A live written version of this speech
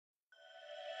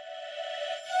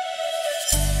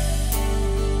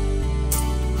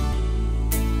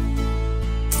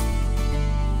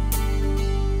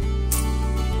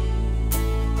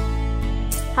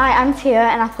Hi, I'm Tia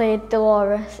and I played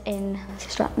Dolores in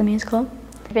Sister Act the musical.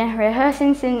 I've been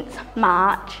rehearsing since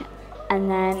March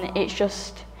and then it's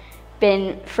just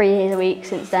been 3 days a week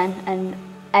since then, and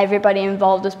everybody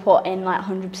involved has put in like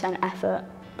 100% effort.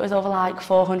 It was over like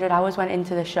 400 hours went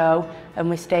into the show, and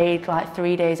we stayed like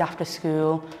 3 days after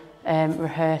school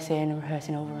rehearsing over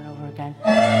and over again.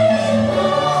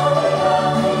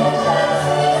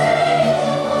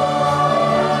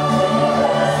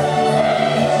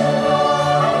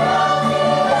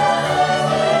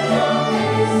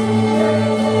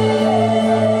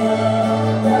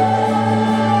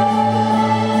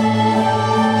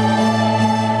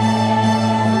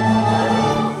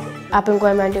 I've been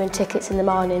going around doing tickets in the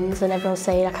mornings and everyone's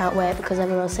saying I can't wait because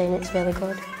everyone's saying it's really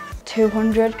good.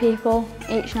 200 people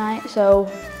each night, so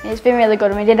it's been really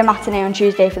good. And we did a matinee on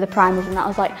Tuesday for the primers, and that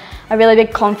was like a really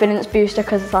big confidence booster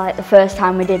because it's like the first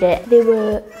time we did it.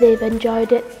 They've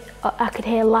enjoyed it. I could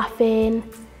hear laughing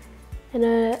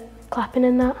and clapping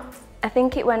and that. I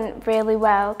think it went really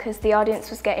well because the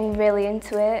audience was getting really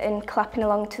into it and clapping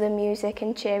along to the music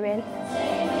and cheering.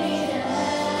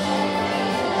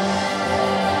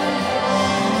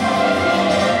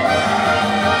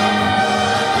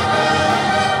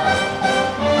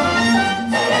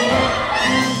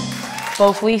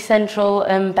 Both Leigh Central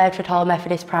and Bedford Hall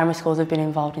Methodist primary schools have been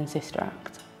involved in Sister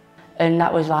Act. And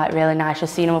that was like really nice,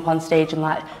 just seeing them up on stage and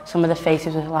like some of the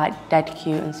faces were like dead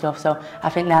cute and stuff, so I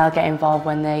think they'll get involved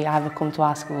when they either come to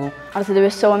our school. Honestly, they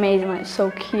were so amazing, like so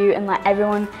cute, and like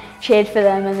everyone cheered for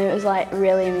them and it was like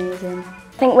really amazing.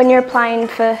 I think when you're applying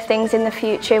for things in the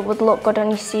future, it would look good on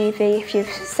your CV if you've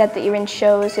said that you're in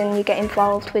shows and you get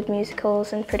involved with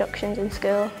musicals and productions in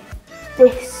school.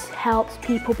 This helps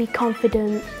people be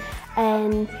confident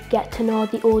and get to know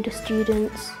the older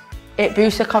students. It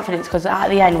boosts your confidence because at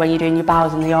the end when you're doing your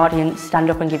bows and the audience stand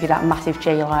up and give you that massive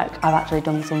cheer, you're like, I've actually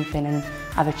done something and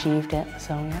I've achieved it,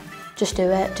 so yeah. Just do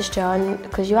it, just join,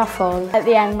 because you have fun. At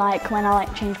the end, like when I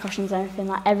like changed costumes and everything,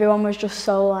 like everyone was just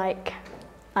so like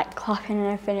clapping and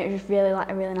everything. It was just really like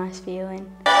a really nice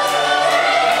feeling.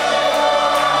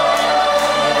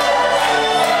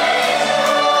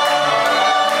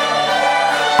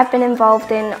 I've been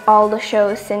involved in all the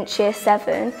shows since year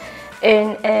 7,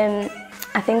 and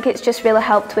I think it's just really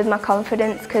helped with my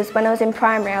confidence because when I was in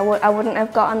primary I wouldn't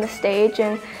have got on the stage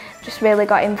and just really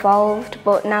got involved,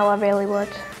 but now I really would.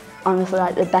 Honestly,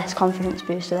 like the best confidence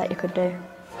booster that you could do.